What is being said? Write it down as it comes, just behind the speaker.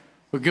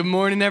Well, good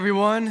morning,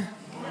 everyone.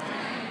 Good morning.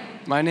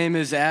 My name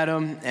is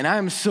Adam, and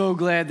I'm so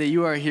glad that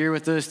you are here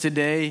with us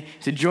today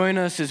to join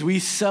us as we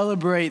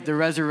celebrate the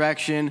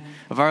resurrection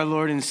of our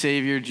Lord and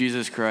Savior,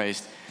 Jesus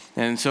Christ.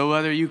 And so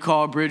whether you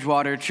call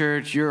Bridgewater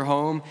Church your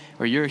home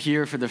or you're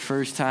here for the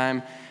first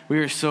time, we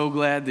are so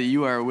glad that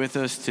you are with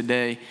us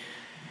today.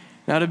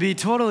 Now, to be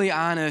totally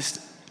honest,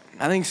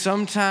 I think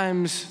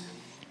sometimes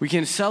we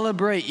can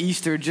celebrate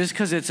Easter just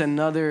because it's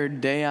another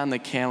day on the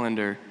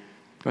calendar,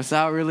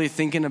 without really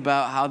thinking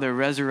about how the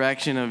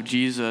resurrection of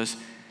Jesus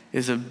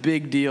is a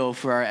big deal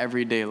for our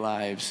everyday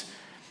lives.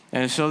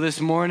 And so this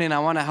morning, I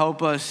want to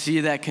help us see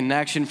that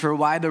connection for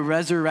why the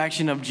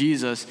resurrection of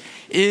Jesus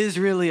is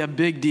really a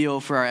big deal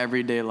for our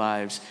everyday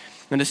lives.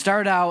 And to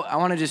start out, I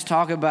want to just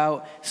talk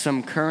about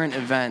some current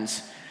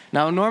events.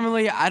 Now,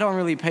 normally, I don't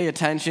really pay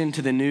attention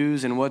to the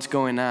news and what's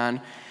going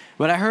on,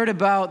 but I heard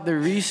about the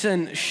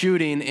recent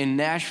shooting in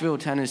Nashville,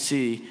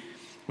 Tennessee,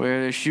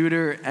 where the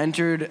shooter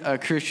entered a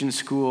Christian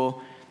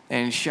school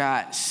and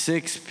shot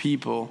 6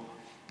 people,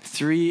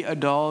 3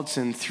 adults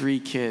and 3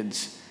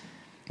 kids.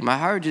 My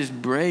heart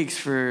just breaks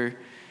for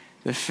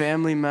the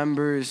family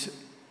members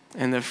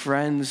and the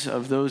friends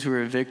of those who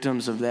were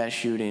victims of that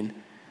shooting.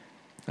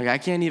 I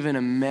can't even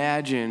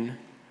imagine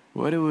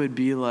what it would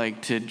be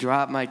like to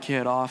drop my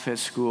kid off at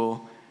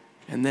school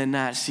and then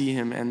not see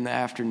him in the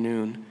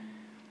afternoon.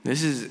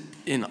 This is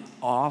an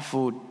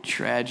awful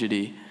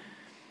tragedy.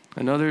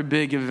 Another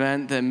big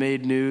event that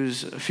made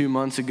news a few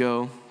months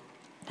ago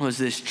was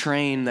this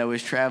train that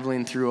was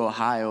traveling through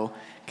Ohio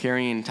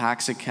carrying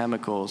toxic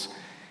chemicals.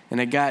 And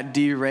it got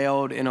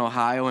derailed in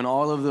Ohio, and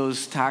all of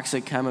those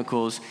toxic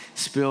chemicals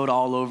spilled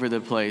all over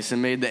the place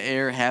and made the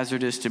air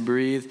hazardous to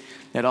breathe.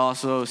 It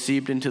also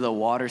seeped into the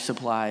water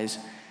supplies.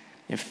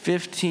 And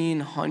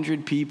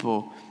 1,500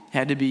 people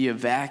had to be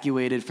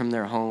evacuated from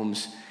their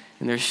homes,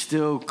 and they're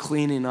still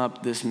cleaning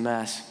up this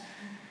mess.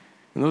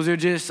 And those are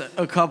just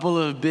a couple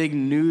of big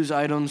news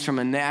items from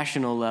a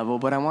national level,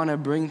 but I want to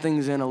bring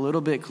things in a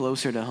little bit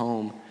closer to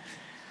home.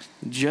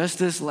 Just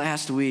this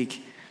last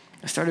week,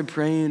 I started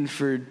praying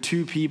for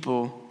 2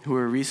 people who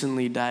were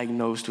recently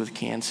diagnosed with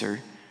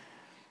cancer.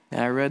 And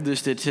I read the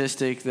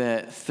statistic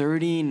that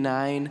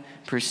 39%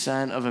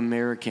 of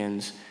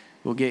Americans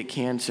will get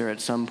cancer at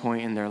some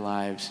point in their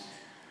lives.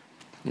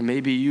 And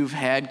maybe you've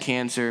had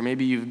cancer,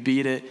 maybe you've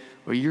beat it,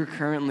 or you're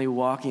currently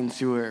walking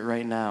through it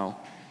right now.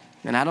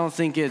 And I don't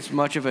think it's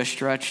much of a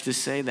stretch to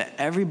say that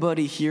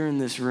everybody here in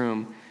this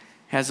room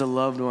has a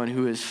loved one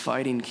who is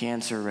fighting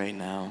cancer right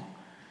now.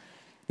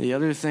 The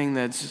other thing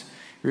that's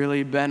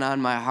really been on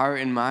my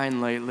heart and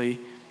mind lately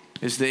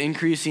is the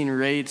increasing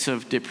rates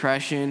of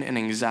depression and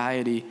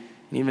anxiety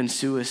and even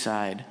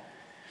suicide.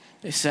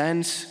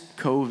 Since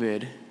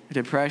COVID,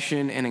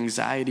 depression and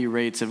anxiety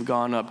rates have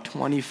gone up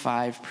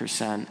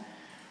 25%.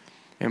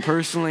 And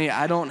personally,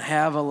 I don't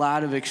have a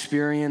lot of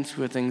experience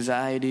with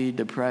anxiety,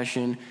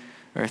 depression,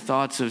 or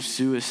thoughts of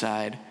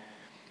suicide.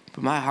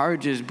 But my heart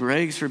just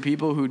breaks for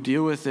people who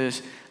deal with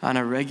this on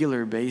a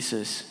regular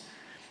basis.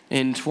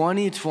 In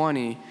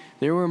 2020,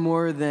 there were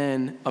more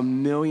than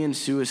 1 million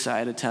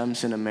suicide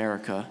attempts in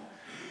America.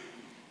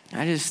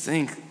 I just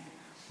think,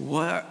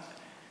 what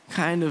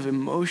kind of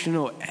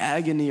emotional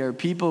agony are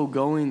people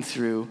going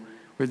through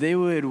where they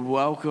would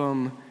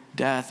welcome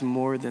death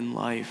more than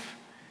life?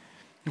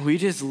 We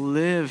just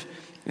live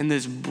in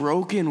this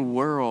broken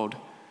world.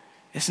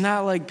 It's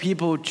not like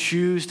people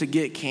choose to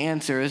get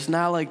cancer. It's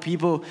not like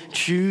people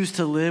choose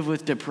to live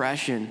with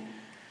depression.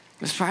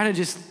 It's part of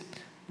just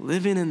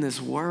living in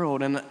this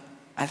world. And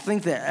I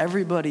think that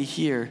everybody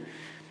here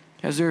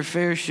has their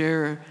fair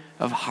share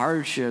of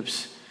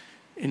hardships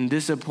and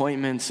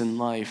disappointments in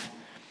life.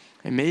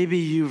 And maybe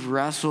you've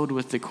wrestled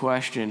with the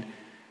question,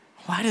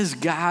 why does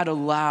God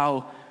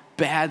allow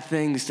bad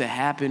things to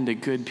happen to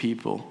good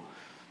people?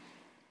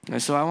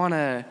 And so I want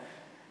to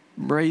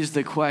raise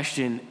the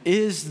question,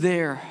 is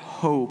there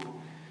hope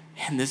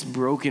in this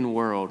broken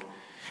world?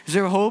 Is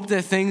there hope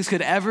that things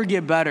could ever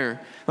get better?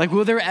 Like,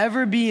 will there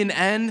ever be an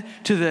end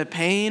to the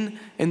pain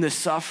and the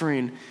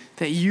suffering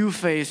that you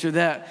face or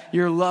that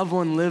your loved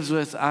one lives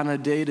with on a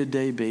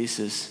day-to-day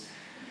basis?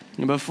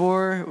 And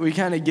before we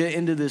kind of get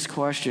into this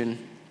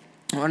question,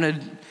 I want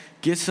to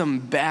get some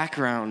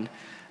background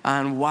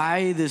on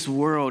why this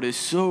world is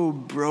so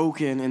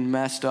broken and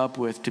messed up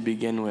with to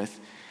begin with.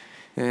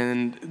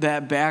 And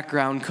that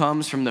background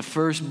comes from the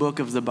first book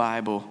of the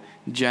Bible,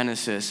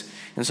 Genesis.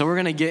 And so we're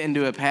going to get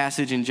into a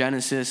passage in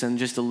Genesis in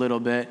just a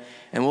little bit,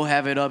 and we'll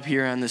have it up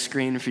here on the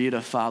screen for you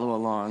to follow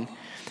along.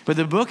 But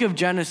the book of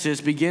Genesis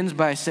begins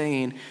by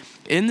saying,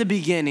 in the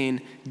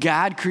beginning,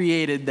 God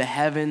created the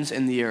heavens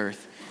and the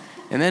earth.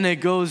 And then it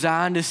goes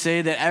on to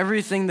say that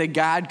everything that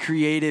God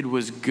created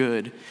was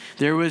good.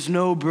 There was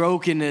no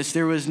brokenness,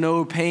 there was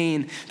no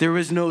pain, there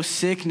was no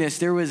sickness,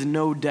 there was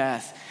no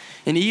death.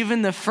 And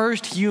even the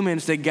first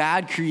humans that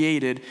God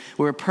created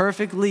were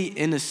perfectly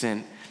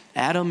innocent,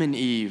 Adam and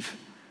Eve.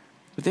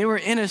 But they were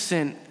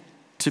innocent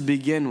to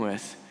begin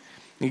with.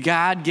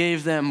 God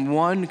gave them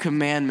one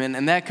commandment,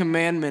 and that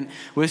commandment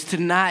was to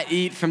not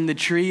eat from the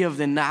tree of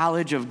the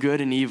knowledge of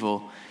good and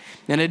evil.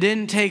 And it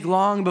didn't take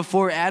long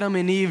before Adam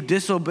and Eve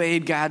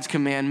disobeyed God's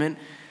commandment,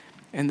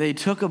 and they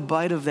took a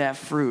bite of that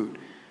fruit.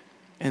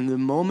 And the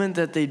moment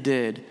that they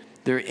did,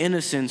 their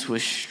innocence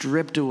was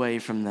stripped away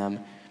from them.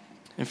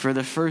 And for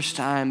the first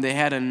time, they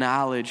had a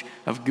knowledge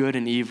of good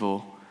and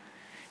evil.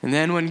 And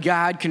then when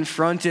God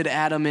confronted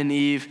Adam and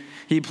Eve,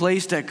 he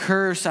placed a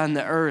curse on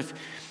the earth.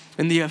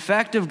 And the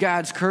effect of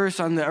God's curse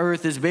on the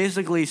earth is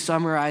basically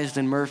summarized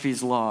in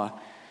Murphy's Law.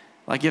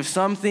 Like if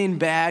something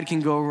bad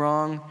can go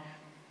wrong,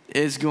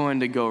 it's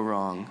going to go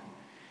wrong.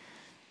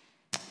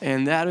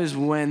 And that is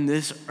when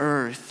this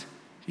earth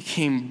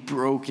became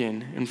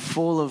broken and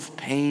full of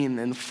pain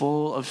and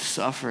full of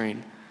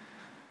suffering.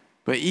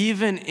 But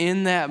even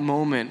in that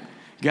moment,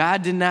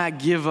 God did not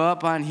give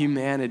up on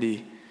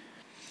humanity.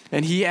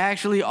 And he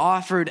actually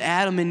offered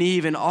Adam and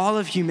Eve and all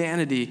of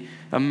humanity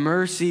a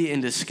mercy in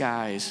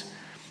disguise.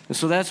 And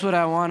so that's what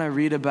I want to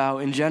read about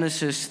in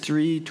Genesis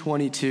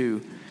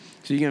 3:22.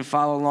 So you can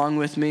follow along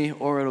with me,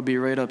 or it'll be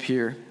right up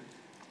here.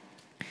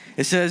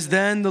 It says,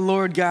 "Then the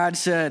Lord God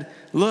said,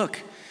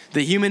 'Look,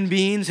 the human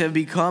beings have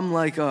become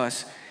like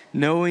us,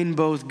 knowing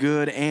both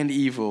good and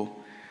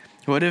evil.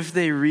 What if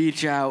they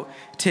reach out,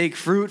 take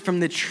fruit from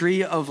the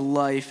tree of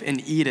life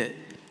and eat it?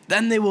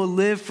 Then they will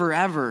live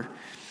forever.'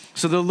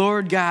 So the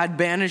Lord God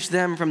banished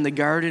them from the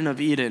Garden of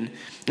Eden,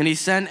 and he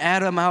sent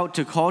Adam out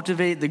to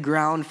cultivate the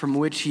ground from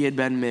which he had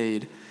been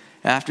made.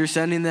 After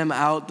sending them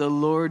out, the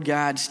Lord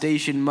God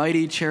stationed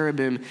mighty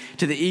cherubim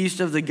to the east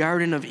of the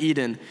Garden of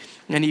Eden,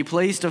 and he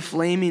placed a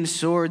flaming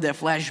sword that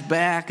flashed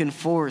back and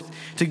forth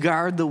to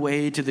guard the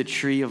way to the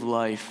tree of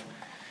life."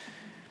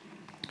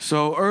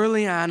 So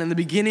early on in the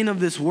beginning of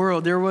this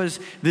world, there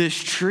was this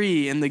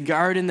tree in the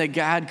garden that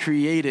God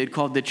created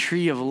called the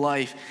tree of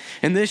life.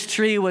 And this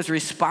tree was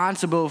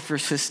responsible for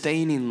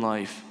sustaining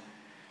life.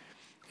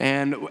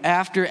 And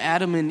after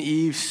Adam and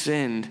Eve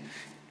sinned,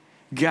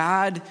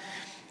 God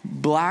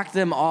blocked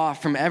them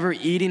off from ever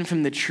eating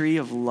from the tree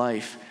of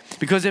life.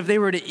 Because if they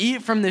were to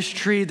eat from this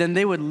tree, then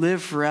they would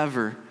live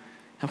forever.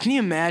 Now, can you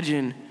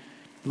imagine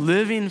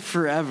living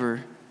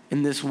forever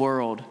in this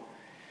world?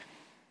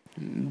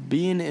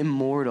 Being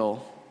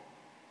immortal.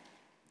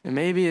 And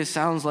maybe it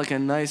sounds like a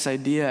nice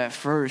idea at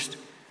first,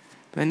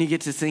 but then you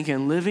get to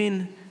thinking,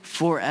 living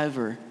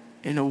forever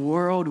in a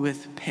world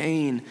with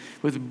pain,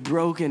 with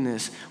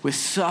brokenness, with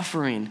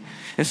suffering.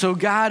 And so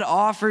God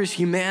offers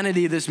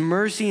humanity this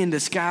mercy in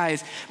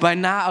disguise by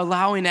not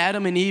allowing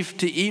Adam and Eve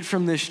to eat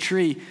from this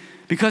tree,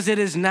 because it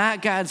is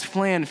not God's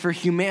plan for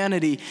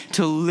humanity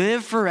to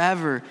live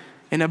forever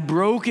in a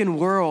broken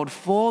world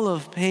full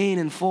of pain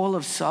and full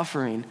of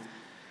suffering.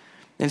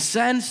 And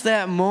since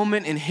that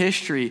moment in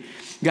history,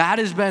 God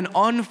has been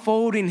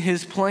unfolding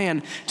his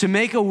plan to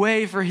make a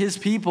way for his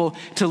people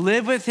to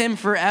live with him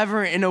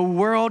forever in a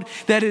world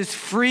that is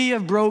free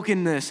of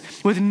brokenness,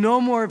 with no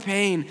more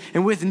pain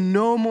and with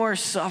no more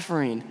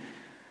suffering.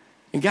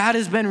 And God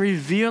has been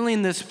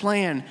revealing this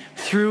plan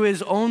through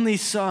his only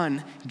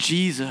son,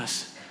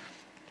 Jesus.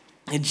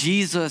 And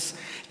Jesus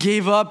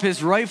gave up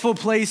his rightful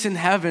place in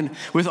heaven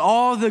with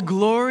all the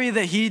glory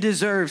that he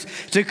deserves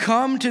to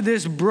come to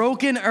this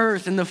broken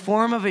earth in the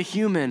form of a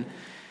human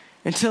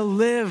and to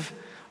live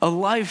a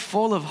life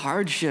full of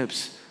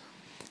hardships.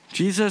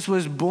 Jesus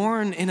was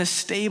born in a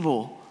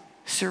stable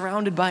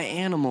surrounded by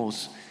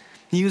animals.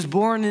 He was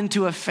born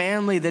into a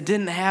family that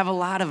didn't have a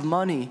lot of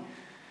money.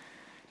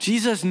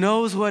 Jesus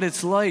knows what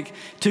it's like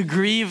to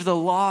grieve the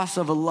loss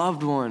of a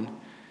loved one.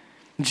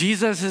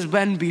 Jesus has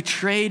been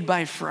betrayed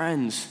by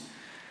friends.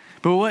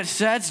 But what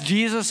sets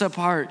Jesus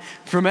apart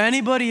from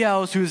anybody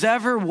else who's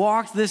ever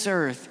walked this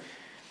earth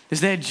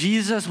is that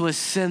Jesus was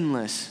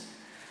sinless.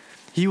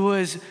 He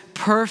was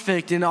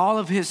perfect in all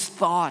of his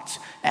thoughts,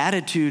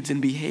 attitudes,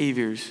 and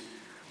behaviors.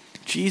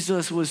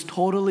 Jesus was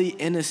totally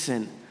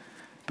innocent,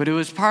 but it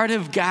was part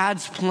of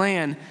God's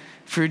plan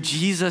for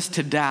Jesus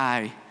to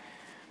die.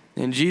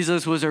 And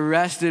Jesus was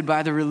arrested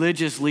by the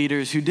religious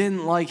leaders who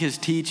didn't like his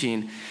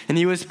teaching. And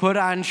he was put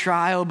on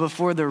trial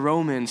before the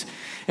Romans.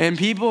 And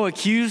people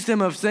accused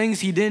him of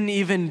things he didn't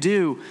even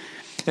do.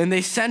 And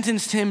they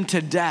sentenced him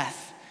to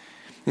death.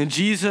 And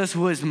Jesus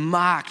was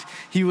mocked.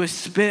 He was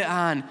spit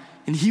on.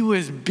 And he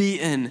was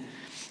beaten.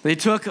 They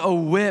took a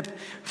whip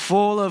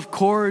full of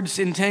cords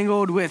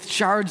entangled with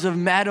shards of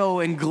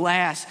metal and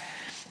glass.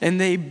 And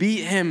they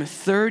beat him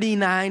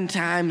 39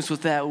 times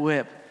with that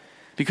whip,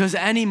 because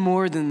any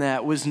more than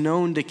that was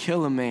known to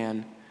kill a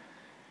man.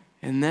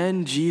 And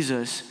then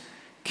Jesus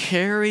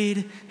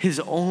carried his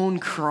own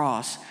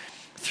cross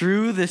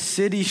through the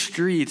city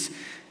streets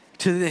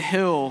to the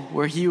hill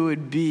where he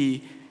would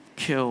be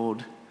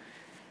killed.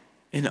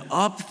 And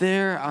up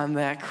there on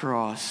that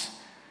cross,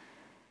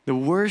 the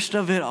worst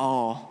of it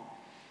all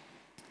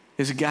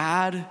is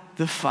God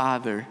the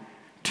Father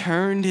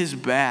turned his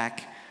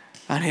back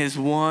on his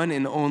one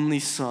and only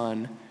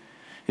Son.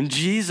 And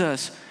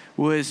Jesus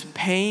was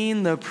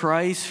paying the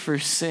price for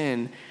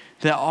sin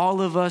that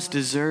all of us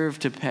deserve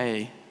to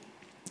pay,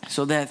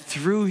 so that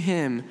through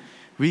him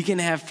we can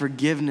have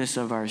forgiveness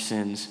of our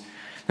sins.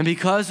 And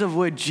because of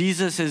what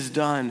Jesus has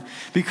done,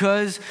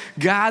 because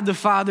God the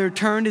Father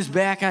turned his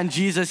back on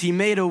Jesus, he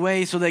made a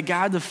way so that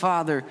God the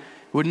Father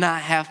would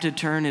not have to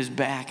turn his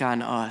back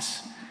on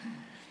us.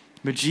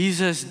 But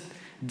Jesus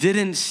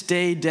didn't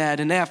stay dead.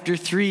 And after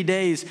 3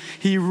 days,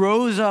 he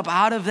rose up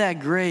out of that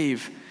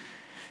grave.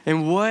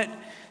 And what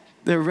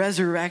the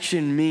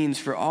resurrection means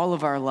for all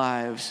of our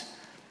lives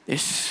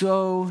is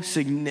so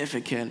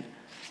significant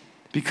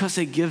because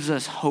it gives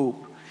us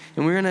hope.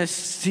 And we're going to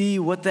see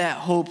what that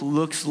hope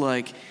looks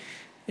like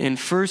in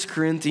 1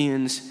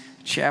 Corinthians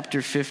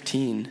chapter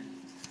 15.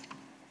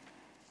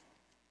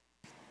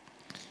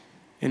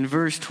 In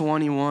verse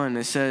 21,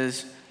 it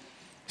says,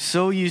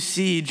 "So you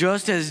see,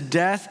 just as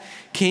death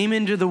came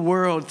into the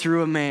world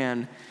through a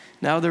man,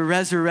 now the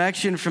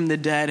resurrection from the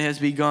dead has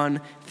begun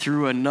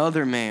through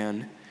another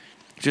man.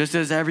 Just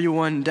as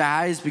everyone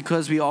dies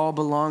because we all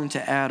belong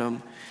to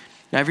Adam,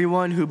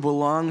 everyone who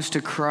belongs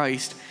to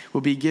Christ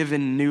will be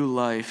given new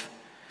life.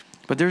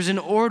 But there's an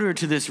order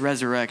to this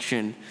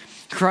resurrection.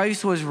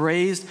 Christ was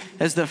raised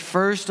as the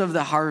first of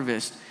the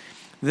harvest.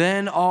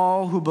 Then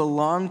all who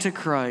belong to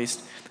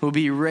Christ will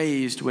be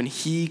raised when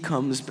he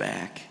comes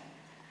back."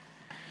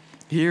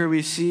 Here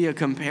we see a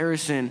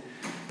comparison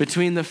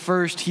between the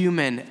first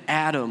human,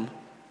 Adam,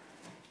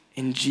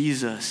 and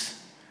Jesus.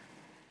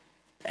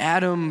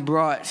 Adam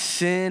brought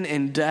sin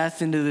and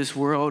death into this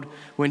world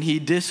when he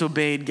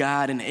disobeyed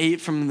God and ate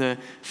from the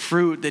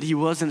fruit that he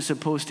wasn't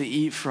supposed to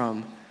eat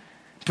from.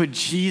 But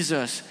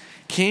Jesus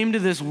came to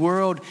this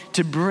world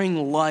to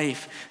bring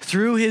life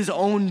through his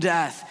own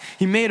death.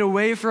 He made a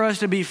way for us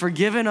to be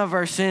forgiven of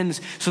our sins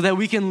so that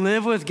we can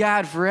live with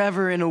God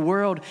forever in a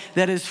world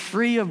that is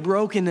free of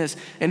brokenness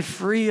and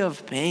free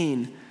of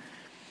pain.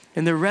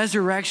 And the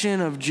resurrection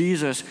of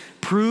Jesus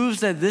proves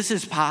that this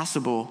is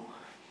possible.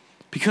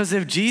 Because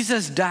if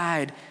Jesus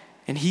died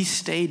and he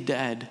stayed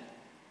dead,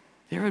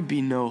 there would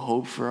be no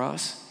hope for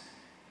us.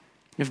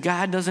 If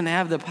God doesn't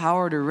have the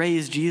power to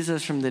raise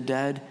Jesus from the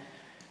dead,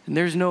 and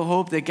there's no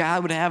hope that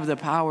God would have the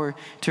power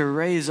to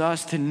raise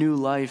us to new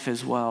life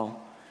as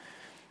well.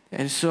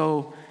 And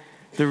so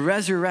the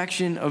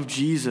resurrection of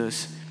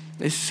Jesus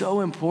is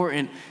so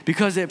important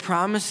because it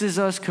promises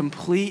us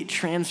complete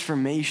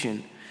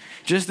transformation.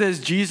 Just as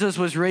Jesus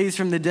was raised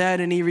from the dead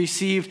and he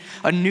received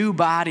a new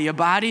body, a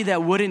body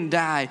that wouldn't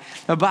die,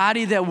 a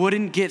body that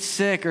wouldn't get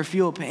sick or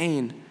feel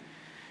pain.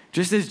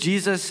 Just as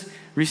Jesus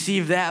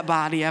received that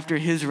body after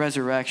his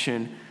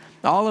resurrection,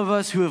 all of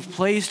us who have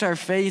placed our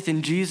faith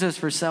in Jesus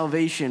for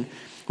salvation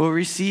will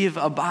receive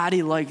a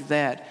body like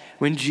that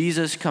when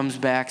Jesus comes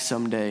back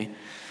someday.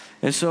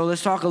 And so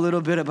let's talk a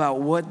little bit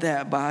about what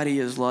that body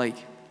is like.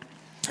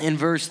 In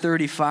verse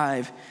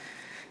 35,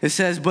 it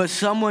says, "But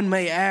someone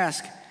may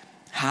ask,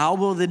 how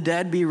will the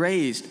dead be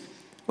raised?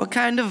 What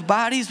kind of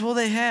bodies will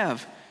they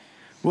have?"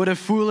 What a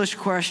foolish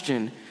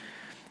question.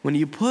 When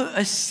you put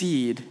a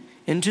seed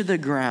into the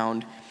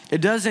ground, it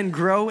doesn't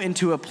grow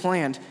into a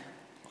plant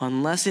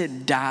unless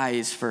it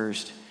dies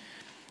first.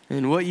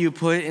 And what you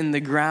put in the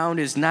ground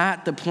is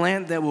not the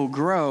plant that will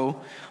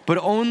grow, but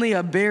only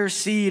a bare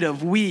seed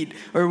of wheat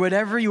or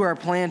whatever you are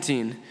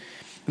planting.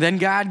 Then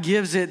God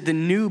gives it the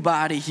new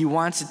body he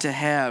wants it to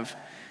have.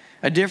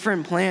 A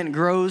different plant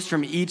grows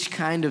from each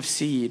kind of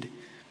seed.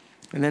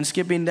 And then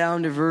skipping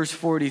down to verse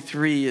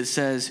 43, it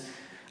says,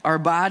 "Our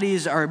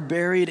bodies are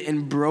buried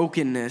in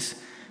brokenness,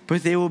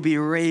 but they will be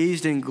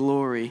raised in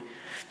glory.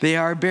 They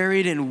are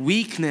buried in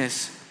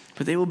weakness,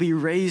 but they will be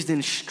raised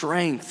in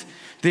strength.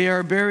 They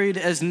are buried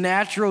as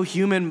natural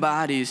human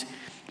bodies,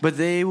 but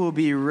they will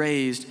be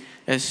raised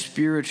as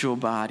spiritual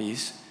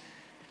bodies."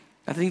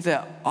 I think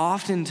that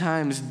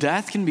oftentimes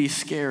death can be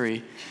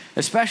scary,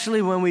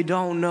 especially when we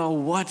don't know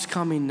what's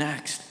coming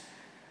next.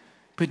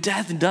 But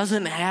death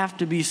doesn't have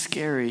to be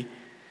scary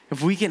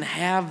if we can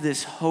have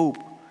this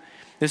hope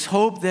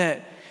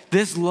that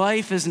this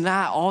life is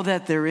not all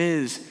that there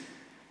is,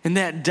 and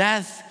that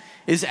death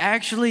is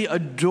actually a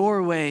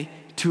doorway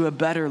to a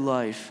better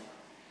life.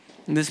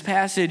 And this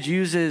passage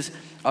uses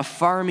a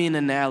farming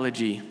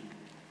analogy.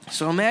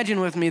 So imagine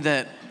with me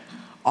that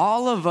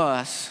all of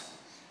us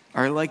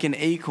are like an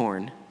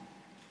acorn.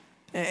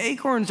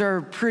 Acorns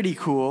are pretty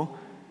cool,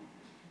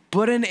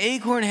 but an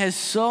acorn has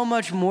so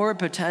much more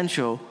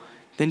potential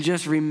than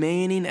just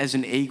remaining as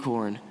an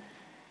acorn.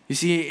 You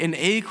see, an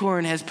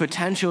acorn has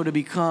potential to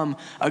become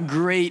a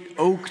great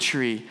oak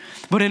tree.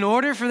 But in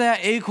order for that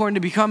acorn to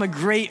become a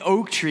great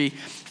oak tree,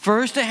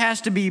 first it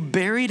has to be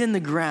buried in the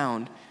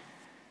ground,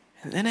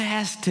 and then it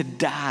has to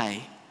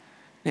die.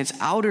 And its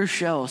outer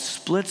shell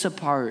splits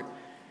apart,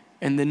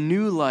 and the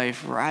new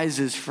life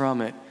rises from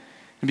it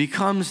and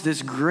becomes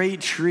this great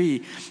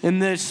tree.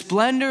 And the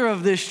splendor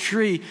of this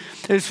tree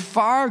is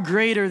far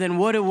greater than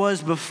what it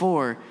was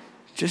before,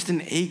 just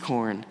an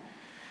acorn.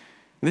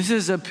 This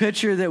is a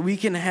picture that we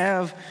can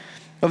have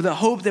of the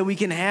hope that we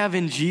can have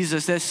in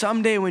Jesus, that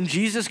someday when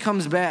Jesus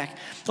comes back,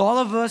 all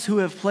of us who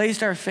have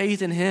placed our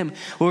faith in him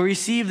will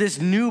receive this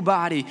new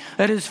body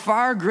that is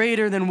far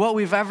greater than what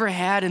we've ever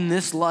had in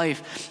this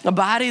life. A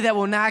body that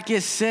will not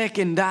get sick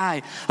and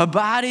die. A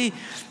body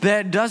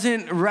that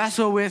doesn't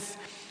wrestle with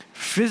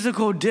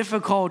physical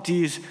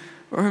difficulties,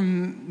 or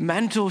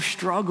mental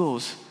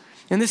struggles.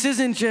 And this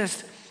isn't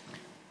just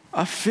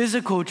a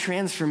physical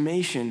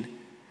transformation.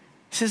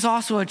 This is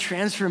also a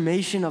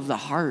transformation of the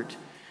heart.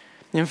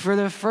 And for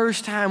the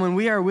first time, when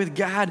we are with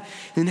God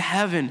in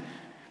heaven,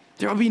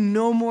 there will be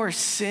no more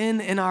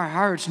sin in our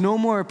hearts, no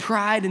more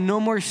pride and no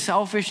more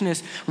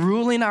selfishness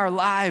ruling our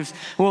lives.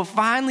 We'll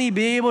finally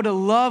be able to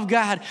love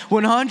God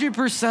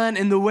 100%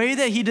 in the way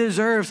that he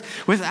deserves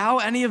without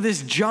any of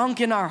this junk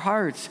in our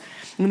hearts.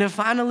 And to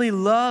finally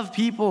love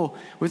people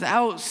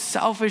without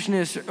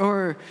selfishness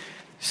or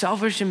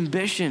selfish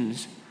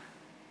ambitions.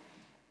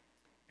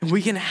 And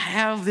we can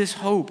have this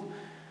hope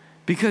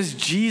because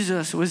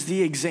Jesus was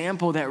the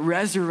example that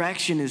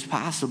resurrection is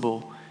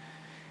possible.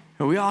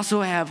 And we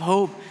also have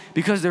hope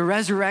because the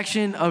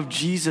resurrection of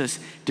Jesus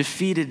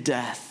defeated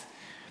death.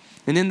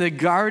 And in the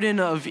Garden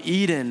of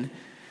Eden,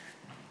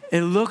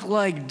 it looked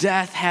like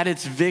death had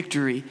its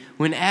victory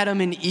when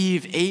Adam and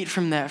Eve ate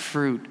from that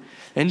fruit.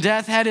 And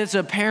death had its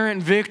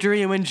apparent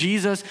victory when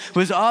Jesus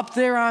was up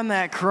there on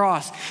that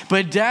cross.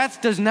 But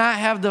death does not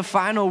have the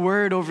final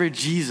word over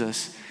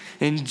Jesus.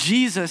 And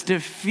Jesus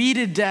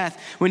defeated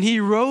death when he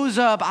rose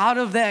up out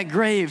of that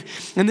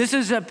grave. And this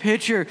is a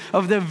picture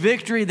of the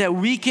victory that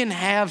we can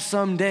have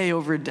someday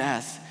over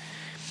death.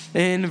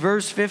 In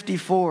verse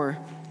 54,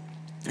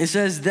 it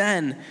says,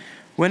 "Then,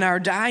 when our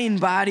dying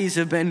bodies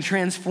have been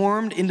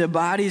transformed into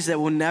bodies that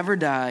will never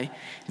die,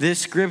 this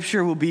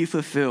scripture will be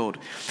fulfilled.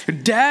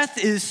 Death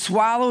is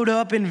swallowed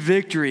up in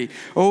victory.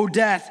 O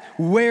death,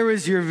 where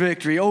is your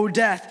victory? O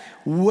death,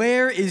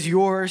 where is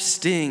your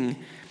sting?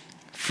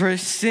 For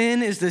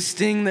sin is the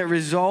sting that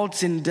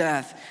results in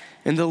death,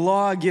 and the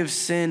law gives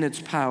sin its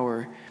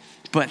power.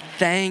 But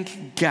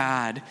thank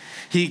God,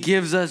 he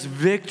gives us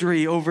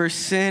victory over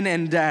sin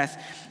and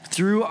death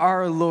through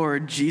our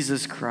Lord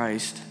Jesus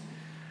Christ."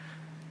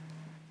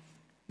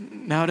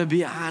 Now, to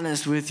be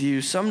honest with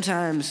you,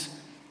 sometimes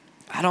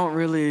I don't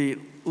really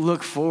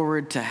look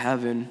forward to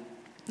heaven.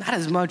 Not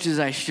as much as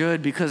I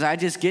should, because I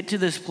just get to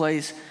this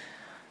place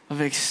of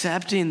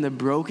accepting the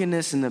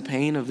brokenness and the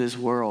pain of this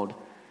world.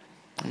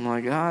 I'm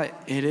like,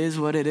 it is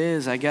what it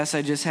is. I guess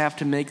I just have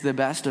to make the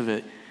best of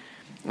it.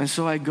 And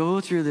so I go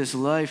through this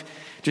life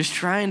just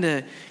trying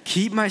to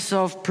keep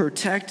myself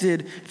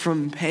protected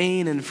from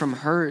pain and from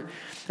hurt,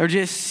 or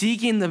just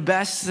seeking the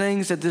best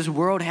things that this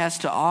world has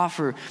to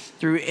offer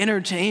through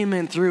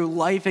entertainment, through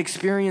life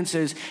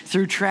experiences,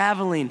 through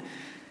traveling.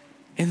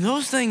 And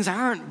those things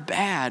aren't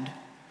bad,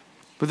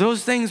 but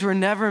those things were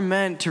never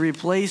meant to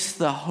replace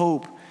the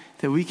hope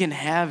that we can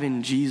have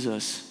in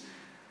Jesus.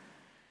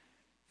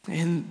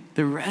 And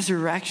the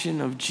resurrection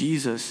of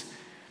Jesus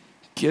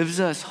gives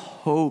us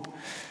hope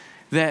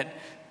that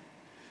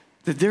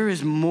there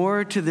is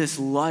more to this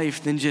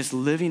life than just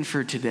living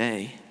for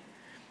today.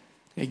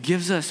 It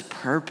gives us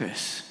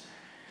purpose.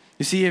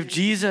 You see, if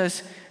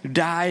Jesus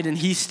died and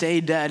he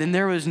stayed dead and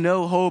there was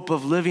no hope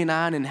of living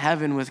on in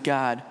heaven with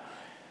God,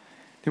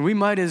 then we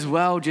might as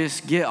well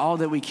just get all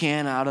that we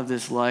can out of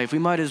this life. We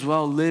might as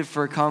well live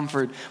for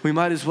comfort. We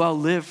might as well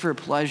live for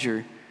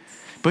pleasure.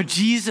 But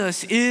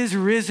Jesus is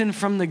risen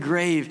from the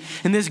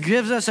grave, and this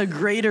gives us a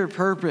greater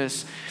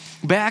purpose.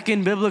 Back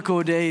in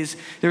biblical days,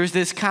 there was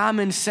this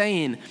common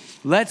saying,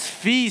 "Let's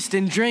feast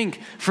and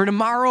drink, for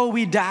tomorrow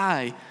we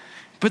die."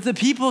 But the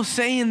people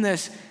saying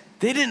this,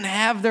 they didn't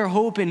have their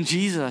hope in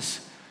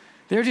Jesus.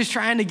 They were just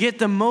trying to get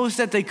the most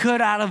that they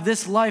could out of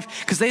this life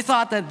because they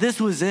thought that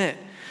this was it.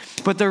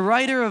 But the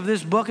writer of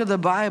this book of the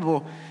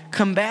Bible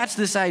combats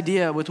this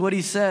idea with what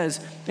he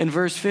says in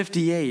verse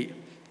 58.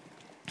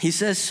 He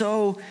says,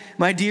 "So,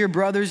 my dear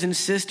brothers and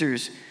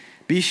sisters,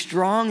 be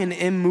strong and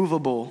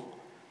immovable.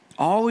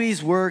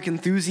 Always work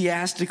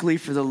enthusiastically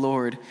for the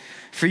Lord,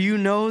 for you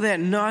know that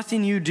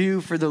nothing you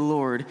do for the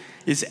Lord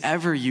is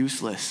ever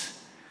useless."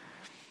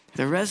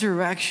 The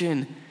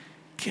resurrection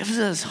gives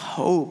us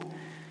hope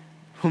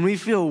when we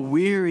feel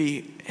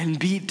weary and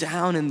beat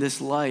down in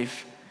this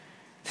life,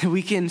 that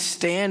we can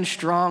stand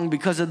strong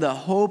because of the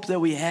hope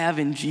that we have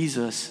in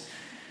Jesus.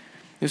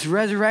 This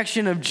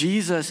resurrection of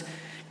Jesus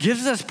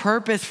gives us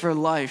purpose for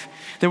life,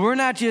 that we're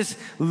not just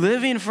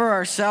living for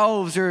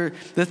ourselves or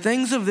the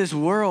things of this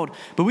world,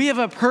 but we have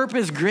a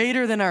purpose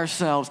greater than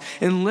ourselves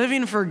in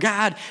living for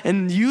God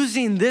and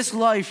using this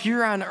life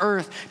here on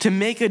earth to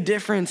make a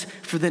difference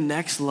for the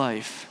next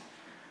life.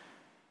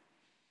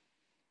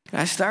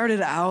 I started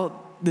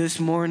out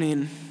this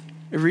morning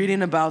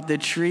reading about the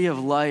tree of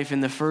life in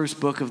the first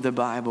book of the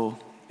Bible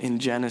in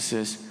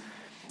Genesis.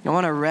 I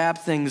want to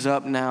wrap things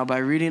up now by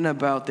reading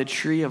about the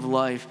tree of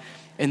life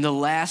in the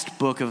last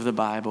book of the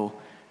Bible,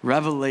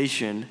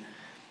 Revelation.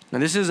 Now,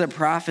 this is a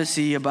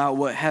prophecy about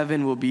what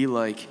heaven will be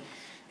like.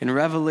 In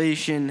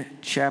Revelation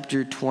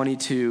chapter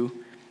 22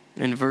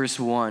 and verse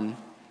 1,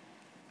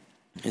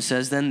 it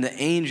says, "Then the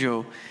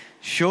angel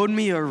showed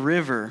me a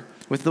river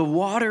with the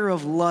water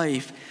of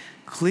life,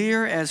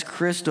 clear as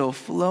crystal,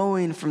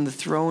 flowing from the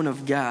throne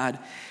of God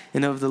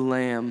and of the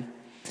Lamb.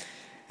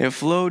 It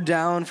flowed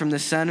down from the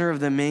center of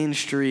the main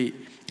street.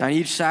 On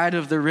each side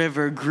of the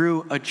river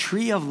grew a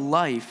tree of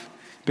life,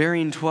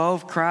 bearing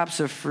 12 crops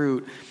of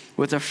fruit,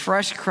 with a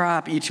fresh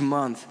crop each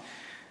month.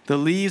 The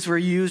leaves were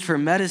used for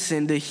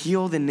medicine to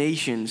heal the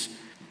nations.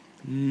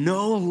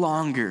 No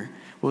longer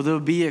will there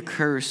be a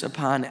curse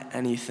upon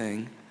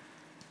anything.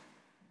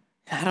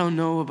 I don't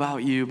know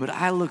about you, but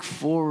I look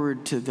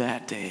forward to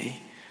that day,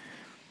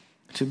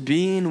 to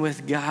being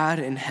with God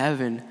in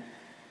heaven,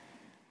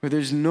 where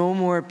there's no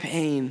more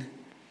pain,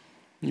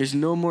 there's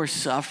no more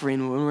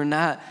suffering, when we're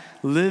not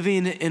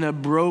living in a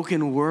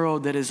broken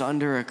world that is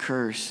under a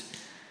curse,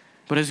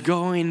 but is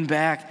going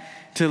back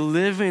to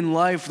living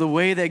life the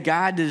way that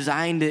God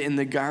designed it in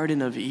the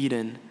Garden of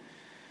Eden.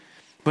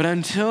 But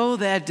until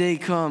that day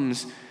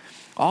comes,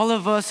 all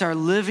of us are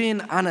living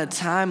on a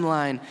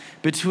timeline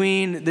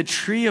between the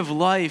tree of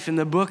life in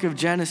the book of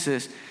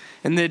Genesis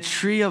and the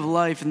tree of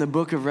life in the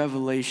book of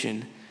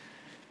Revelation.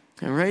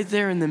 And right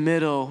there in the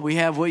middle, we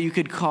have what you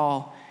could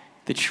call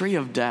the tree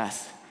of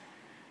death,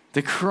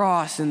 the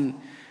cross and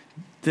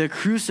the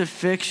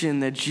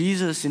crucifixion that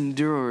Jesus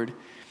endured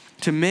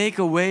to make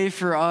a way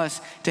for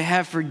us to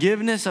have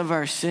forgiveness of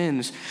our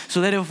sins,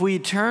 so that if we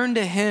turn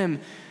to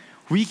him,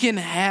 we can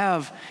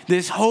have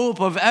this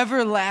hope of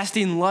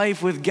everlasting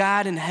life with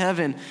God in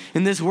heaven,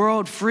 in this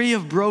world free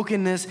of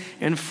brokenness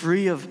and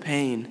free of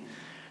pain.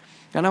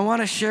 And I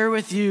want to share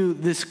with you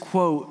this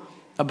quote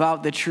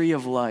about the tree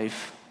of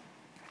life.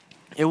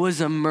 It was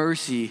a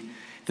mercy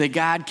that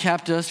God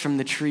kept us from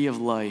the tree of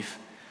life.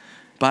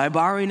 By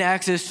barring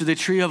access to the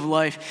tree of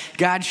life,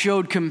 God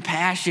showed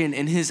compassion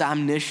in his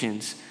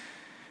omniscience,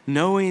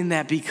 knowing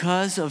that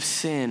because of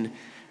sin,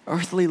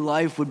 earthly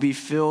life would be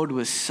filled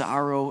with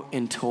sorrow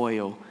and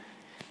toil.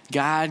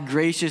 God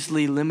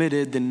graciously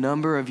limited the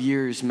number of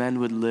years men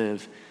would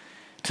live.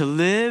 To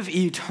live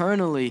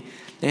eternally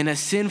in a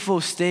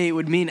sinful state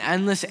would mean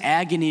endless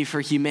agony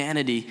for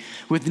humanity,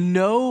 with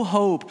no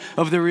hope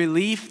of the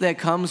relief that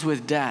comes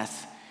with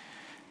death.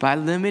 By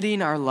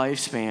limiting our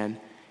lifespan,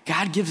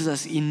 God gives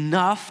us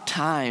enough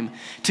time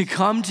to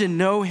come to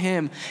know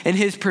him and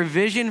his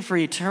provision for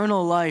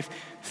eternal life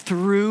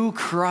through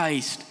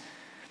Christ,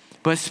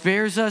 but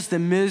spares us the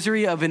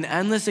misery of an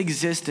endless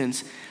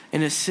existence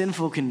in a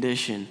sinful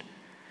condition.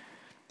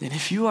 And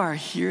if you are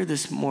here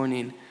this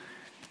morning,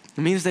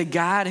 it means that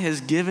God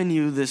has given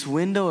you this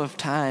window of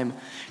time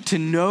to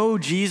know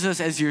Jesus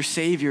as your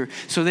Savior,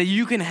 so that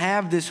you can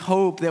have this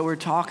hope that we're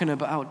talking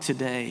about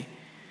today.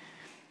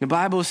 The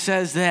Bible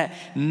says that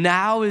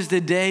now is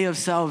the day of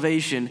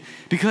salvation,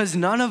 because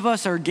none of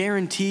us are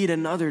guaranteed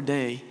another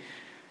day.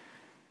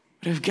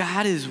 But if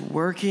God is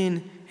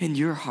working in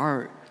your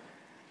heart,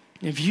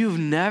 if you've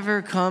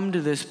never come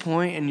to this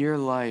point in your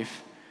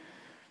life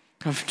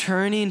of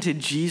turning to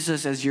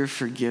Jesus as your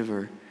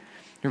forgiver,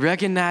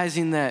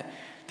 recognizing that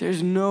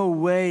there's no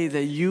way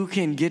that you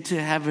can get to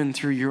heaven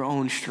through your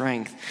own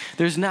strength.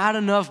 There's not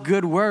enough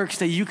good works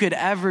that you could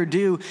ever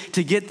do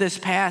to get this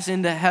pass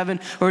into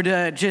heaven or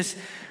to just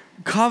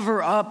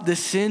cover up the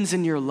sins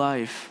in your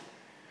life.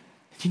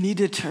 You need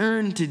to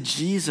turn to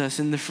Jesus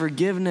and the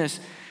forgiveness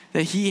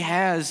that he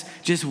has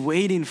just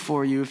waiting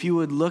for you if you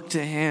would look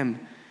to him.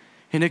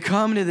 And to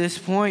come to this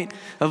point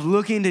of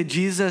looking to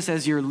Jesus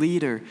as your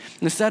leader,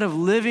 instead of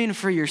living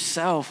for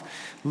yourself,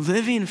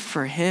 living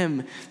for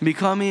him,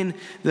 becoming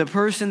the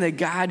person that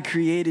God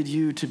created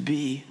you to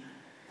be.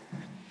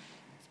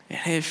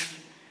 And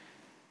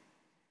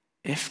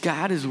if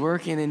God is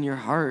working in your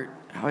heart,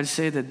 I would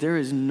say that there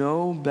is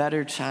no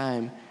better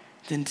time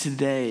than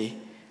today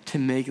to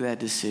make that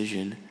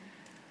decision.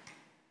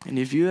 And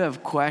if you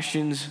have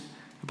questions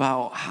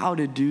about how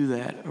to do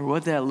that or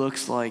what that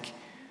looks like,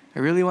 I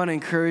really want to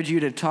encourage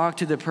you to talk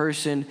to the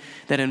person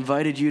that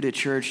invited you to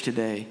church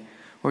today.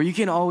 Or you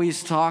can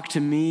always talk to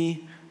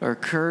me or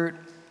Kurt,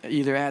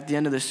 either at the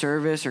end of the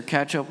service or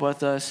catch up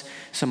with us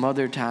some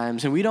other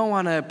times. And we don't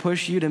want to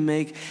push you to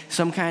make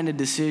some kind of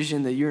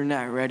decision that you're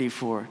not ready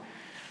for.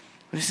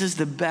 This is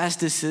the best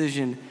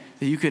decision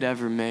that you could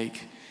ever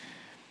make.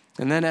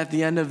 And then at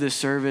the end of this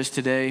service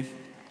today,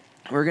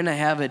 we're going to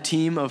have a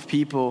team of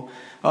people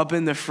up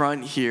in the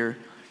front here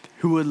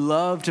who would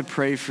love to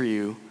pray for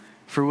you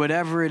for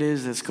whatever it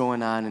is that's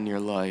going on in your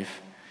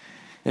life.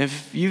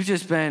 If you've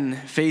just been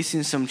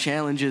facing some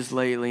challenges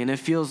lately and it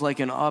feels like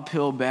an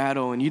uphill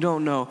battle and you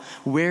don't know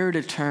where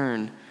to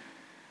turn,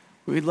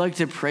 we'd like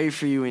to pray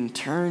for you and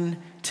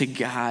turn to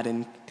God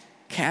and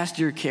cast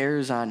your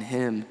cares on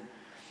him.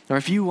 Or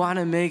if you want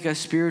to make a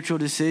spiritual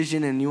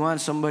decision and you want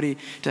somebody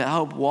to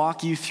help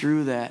walk you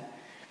through that,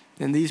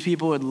 then these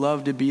people would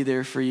love to be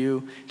there for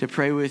you, to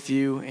pray with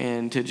you,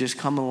 and to just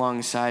come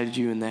alongside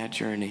you in that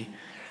journey.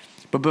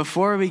 But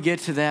before we get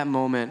to that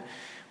moment,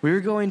 we're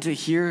going to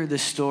hear the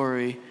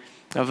story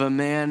of a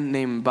man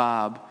named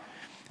Bob,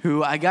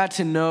 who I got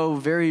to know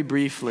very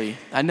briefly.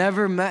 I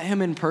never met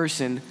him in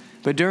person,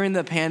 but during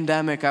the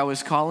pandemic, I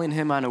was calling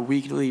him on a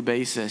weekly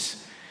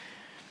basis.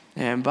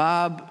 And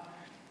Bob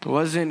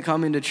wasn't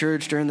coming to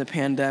church during the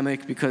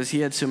pandemic because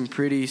he had some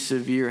pretty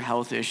severe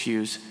health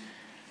issues.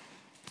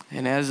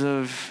 And as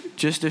of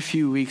just a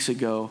few weeks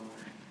ago,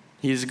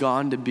 he's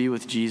gone to be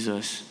with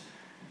Jesus.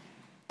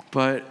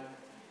 But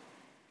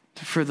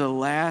for the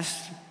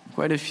last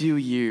quite a few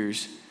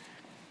years,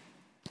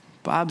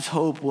 Bob's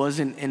hope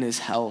wasn't in his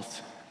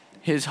health.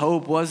 His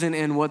hope wasn't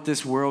in what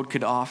this world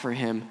could offer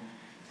him.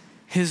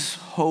 His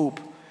hope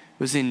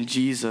was in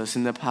Jesus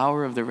and the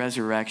power of the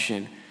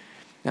resurrection.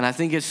 And I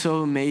think it's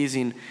so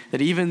amazing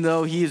that even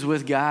though he is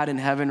with God in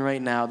heaven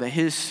right now, that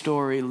his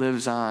story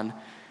lives on.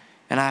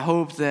 And I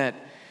hope that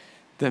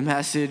the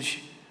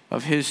message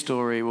of his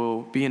story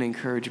will be an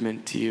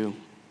encouragement to you.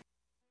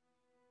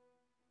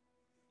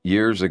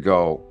 Years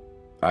ago,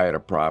 I had a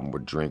problem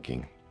with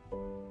drinking.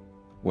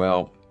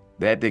 Well,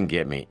 that didn't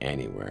get me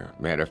anywhere.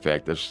 Matter of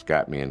fact, this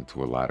got me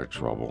into a lot of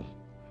trouble,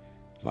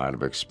 a lot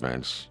of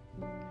expense.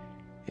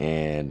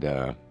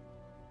 And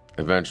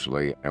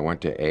eventually, I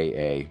went to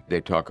AA. They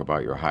talk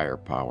about your higher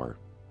power.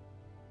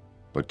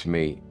 But to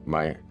me,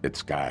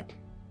 it's God.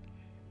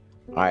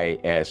 I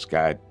asked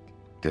God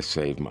to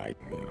save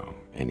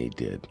and he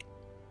did.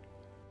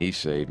 He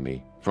saved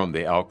me from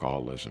the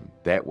alcoholism.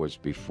 That was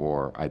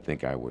before I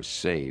think I was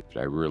saved.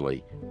 I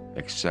really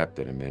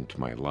accepted him into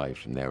my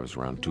life, and that was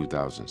around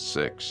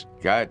 2006.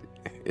 God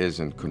is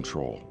in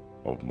control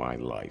of my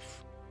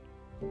life.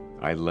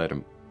 I let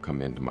him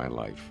come into my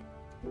life.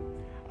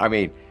 I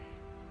mean,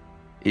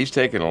 he's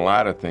taken a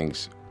lot of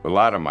things, a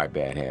lot of my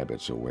bad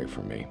habits away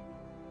from me.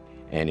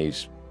 And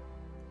he's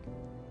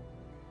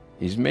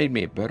made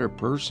me a better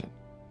person,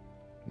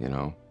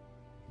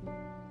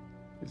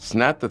 It's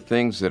not the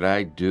things that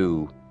I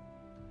do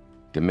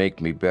to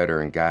make me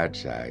better in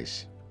God's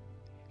eyes.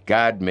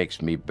 God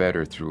makes me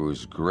better through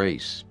his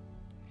grace.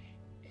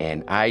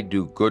 And I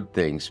do good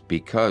things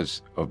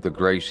because of the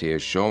grace he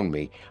has shown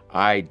me.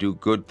 I do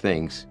good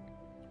things,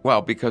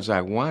 well, because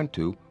I want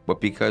to,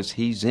 but because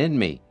he's in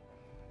me.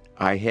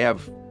 I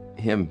have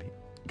him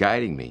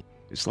guiding me.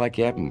 It's like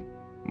having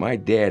my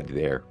dad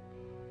there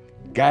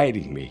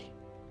guiding me.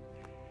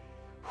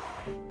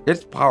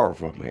 It's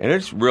powerful, man.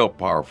 It's real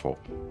powerful.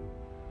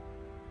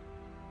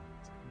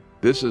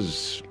 This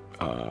has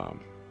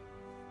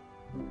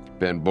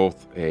been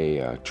both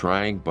a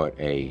trying but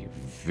a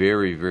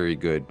very, very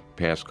good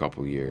past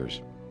couple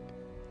years.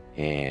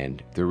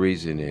 And the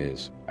reason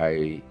is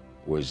I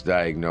was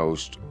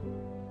diagnosed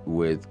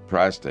with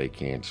prostate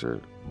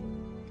cancer,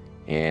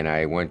 and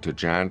I went to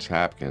Johns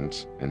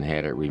Hopkins and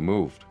had it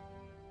removed.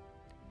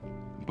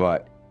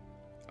 But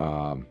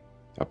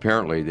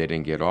apparently they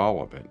didn't get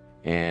all of it.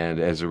 And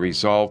as a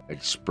result,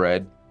 it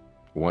spread.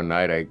 One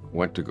night I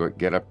went to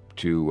get up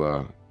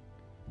to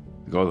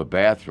go to the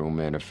bathroom,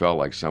 and it felt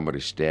like somebody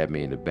stabbed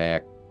me in the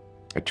back.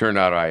 It turned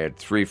out I had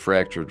 3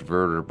 fractured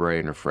vertebrae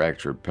and a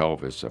fractured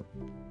pelvis.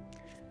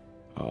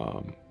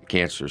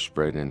 Cancer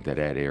spread into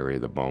that area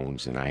of the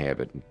bones, and I have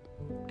it in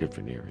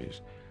different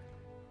areas.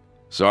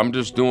 So I'm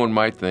just doing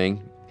my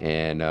thing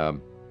and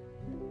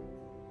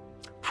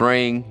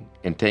praying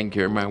and taking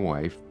care of my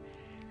wife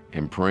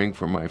and praying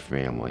for my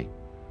family.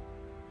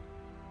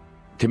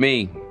 To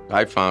me,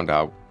 I found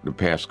out the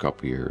past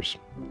couple years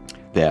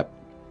that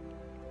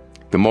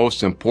the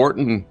most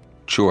important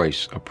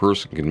choice a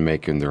person can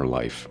make in their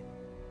life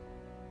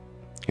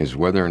is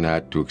whether or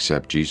not to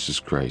accept Jesus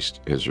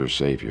Christ as their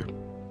Savior.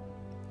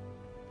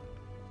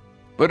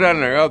 But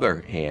on the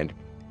other hand,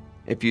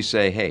 if you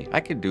say, hey,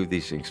 I can do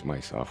these things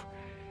myself.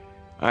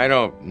 I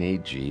don't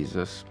need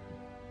Jesus.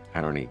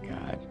 I don't need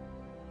God.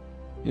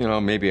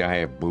 Maybe I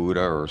have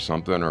Buddha or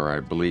something, or I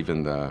believe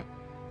in the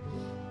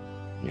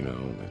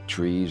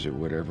trees or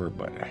whatever,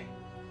 but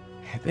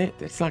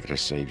that's not going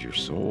to save your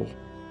soul.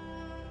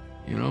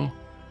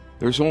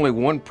 There's only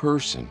one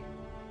person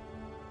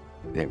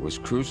that was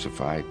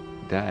crucified,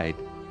 died,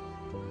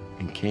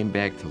 and came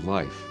back to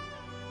life.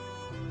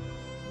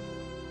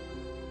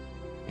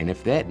 And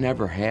if that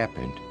never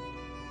happened,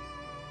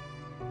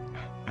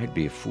 I'd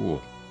be a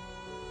fool.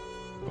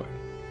 But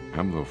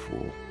I'm no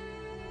fool,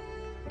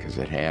 because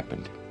it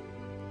happened.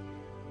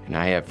 And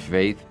I have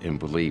faith and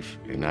belief,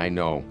 and I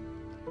know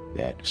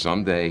that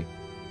someday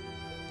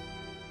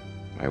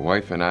my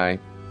wife and I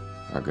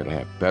are going to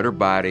have better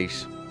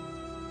bodies,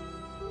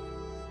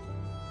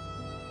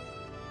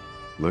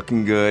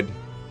 looking good.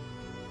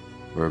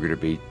 We're going to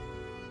be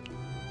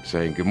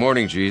saying, good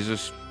morning,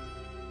 Jesus.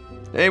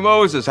 Hey,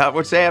 Moses,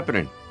 what's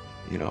happening?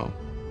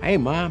 Hey,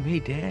 Mom, hey,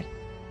 Dad.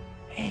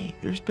 Hey,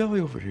 there's Billy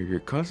over here,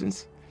 your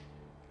cousins.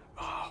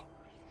 Oh,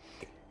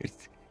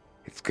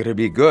 it's going to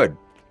be good.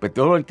 But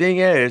the only thing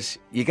is,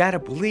 you got to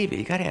believe it.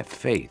 You got to have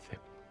faith.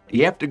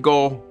 You have to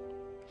go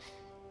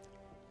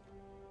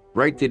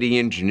right to the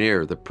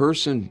engineer, the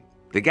person,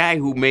 the guy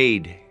who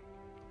made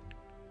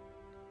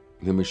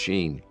the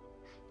machine.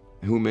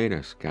 Who made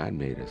us? God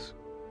made us.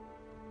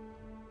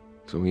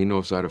 So he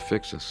knows how to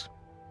fix us.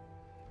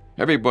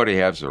 Everybody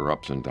has their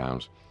ups and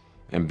downs.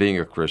 And being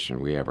a Christian,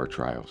 we have our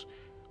trials.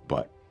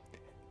 But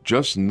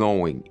just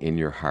knowing in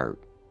your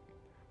heart,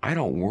 I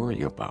don't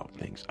worry about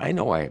things. I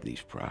know I have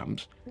these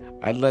problems.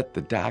 I let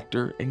the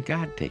doctor and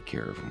God take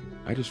care of them.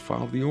 I just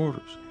follow the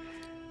orders.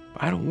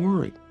 But I don't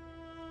worry.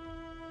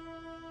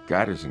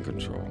 God is in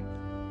control.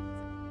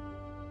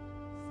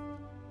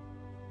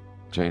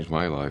 Changed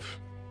my life.